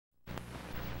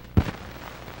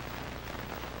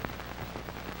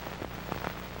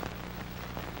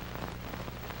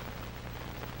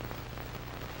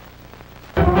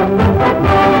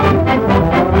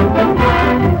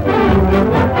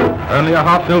Only a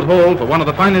half-filled hall for one of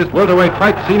the finest welterweight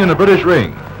fights seen in a British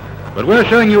ring. But we're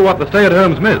showing you what the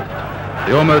stay-at-homes missed.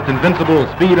 The almost invincible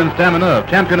speed and stamina of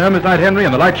champion homicide Henry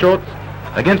in the light shorts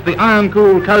against the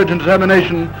iron-cool courage and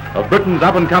determination of Britain's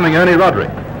up-and-coming Ernie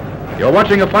Roderick. You're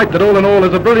watching a fight that all in all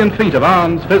is a brilliant feat of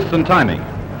arms, fists and timing.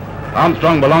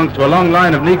 Armstrong belongs to a long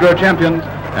line of Negro champions,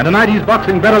 and tonight he's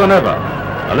boxing better than ever.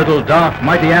 A little dark,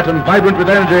 mighty atom, vibrant with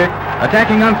energy,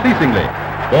 attacking unceasingly,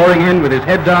 boring in with his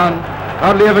head down,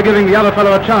 hardly ever giving the other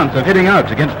fellow a chance of hitting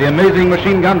out against the amazing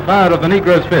machine gun fire of the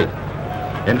Negro's fist.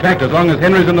 In fact, as long as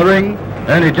Henry's in the ring,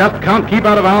 Ernie just can't keep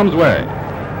out of harm's way.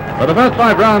 For the first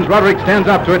 5 rounds, Roderick stands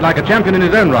up to it like a champion in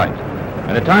his own right,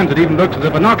 and at times it even looks as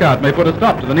if a knockout may put a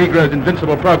stop to the Negro's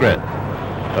invincible progress.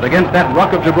 But against that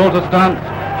Rock of Gibraltar stance,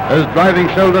 those driving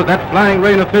shoulders, that flying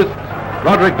rain of fists,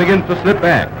 Roderick begins to slip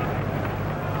back.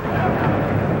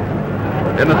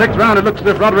 In the 6th round, it looks as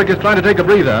if Roderick is trying to take a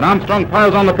breather, and Armstrong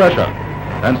piles on the pressure.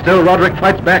 And still Roderick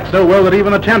fights back so well that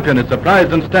even the champion is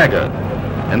surprised and staggered.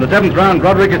 In the 7th round,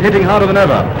 Roderick is hitting harder than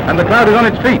ever, and the crowd is on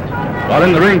its feet. While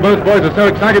in the ring, both boys are so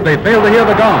excited they fail to hear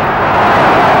the gong.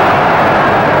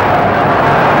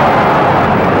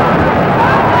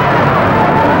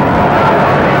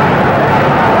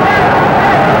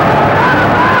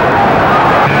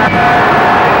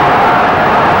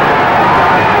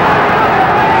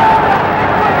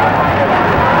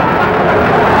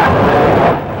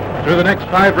 Through the next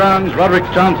 5 rounds, Roderick's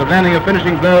chance of landing a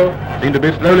finishing blow seemed to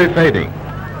be slowly fading.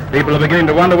 People are beginning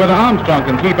to wonder whether Armstrong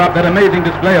can keep up that amazing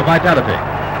display of vitality.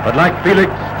 But like Felix,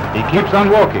 he keeps on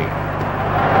walking.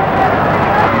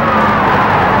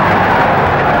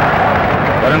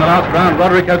 But in the last round,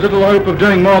 Roderick has little hope of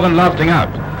doing more than lasting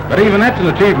out. But even that's an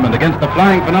achievement against the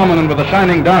flying phenomenon with the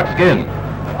shining dark skin.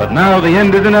 But now the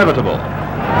end is inevitable.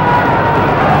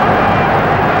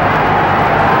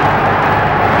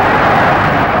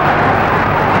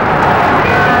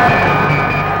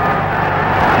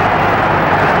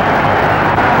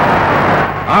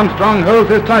 Armstrong holds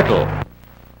his title.